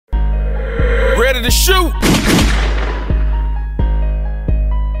ready to shoot.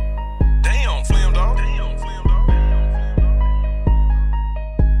 Damn, Flim dog.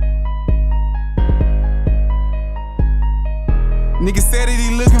 Niggas said that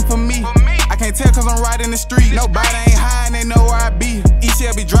he looking for me. I can't tell cause I'm right in the street. Nobody ain't high and they know where I be. East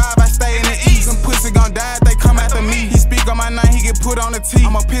LB drive, I stay in the east. Them pussy gon' die if they come after me. He speak on my name, he get put on the T.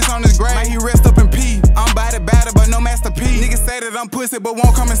 I'ma piss on his grave, he rest up in P. I'm body batter, but no Master P. Niggas say that I'm pussy, but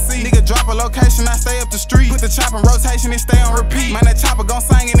won't come and see. Nigga drop a location, I stay up the street. Put the chop in rotation, it stay on repeat. Man, that chopper gon'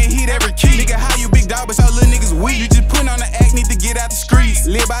 sing and it hit every key. Nigga, how you big dog, but your little niggas weak. You just putting on the act, need to get out the streets.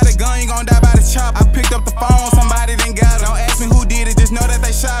 Live by the gun, you gon' die by the chop. I picked up the phone, somebody done got it. Don't ask me who did it, just know that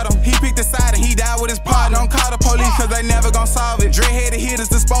they shot him. He picked the side and he died with his partner. Don't call the police cause they never gon' solve it. Dreadheaded hitters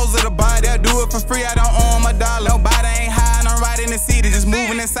dispose of the body. They'll do it for free, I don't owe them a dollar. Nobody ain't high and I'm right in the city. Just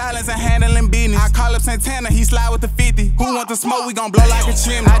moving in silence and handling business. I call up Santana, he slide with the 50. Who want the smoke, we gon' blow like a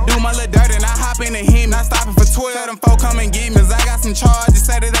chimney. I do my little dirt and I hop in the him. Not stopping for 12, tell them folk come and get me. Cause I got some charges,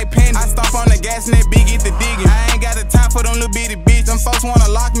 say that they pending. I stomp on the gas and that big get the digging. I ain't got the time for them little bitty bitch. Them folks wanna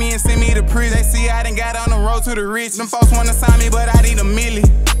lock me and send me to prison. They see I done got on the road to the rich. Them folks wanna sign me, but I need a milli.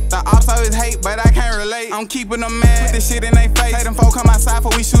 The ops always hate, but I can't relate. I'm keeping them mad, put this shit in they face. Hey, them folk come outside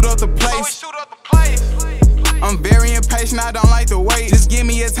before we shoot up the place. I'm very impatient, I don't like to wait. Just give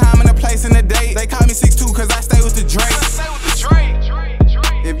me a time and a place and a date. They call me 6'2" cause I stay with the Drake.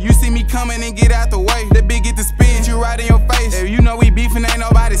 If you see me coming and get out the way, that bitch get the spin, you right in your face. If you know we beefing, ain't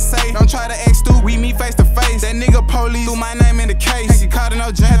nobody safe. Don't try to act stupid, we meet face to face. That nigga police threw my name in the case. Can't get caught in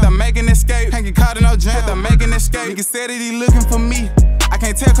no jam, had to make an escape. Can't get caught in no jam, had to make an escape. Nigga said that he looking for me. I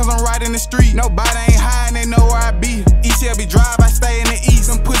can't tell cause I'm right in the street. Nobody ain't high and they know where I be. East LB drive, I stay in the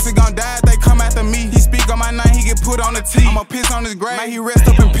east. Them pussy gon' die if they come after me. He speak on my name, he get put on the T. I'ma piss on his grave, man, he rest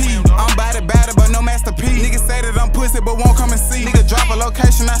up in P. I'm body batter, but no Master P. Niggas say that I'm pussy, but won't come and see. Nigga drop a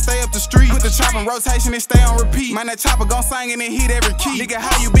location, I stay up the street. Put the chop in rotation, it stay on repeat. Man, that chopper gon' sing and it hit every key. Nigga,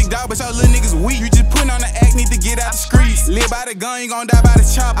 how you big dog, but your little niggas weak. You just putting on the act, need to get out the streets. Live by the gun, you gon' die by the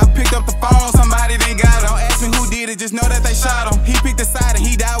chop. I picked up the phone, somebody done got it. Don't ask me who did it, just know that they shot him. He picked the side and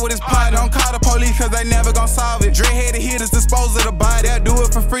he died with his partner. Don't call the police cause they never gon' solve it. Dreadheaded hitters dispose of the body. They'll do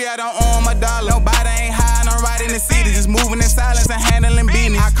it for free, I don't owe them a dollar. Nobody ain't high and I'm right in the city. Just moving in silence and handling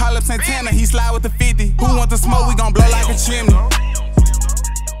business. I call up Santana, he slide with the 50. Who want the smoke, we gon' blow like a chimney.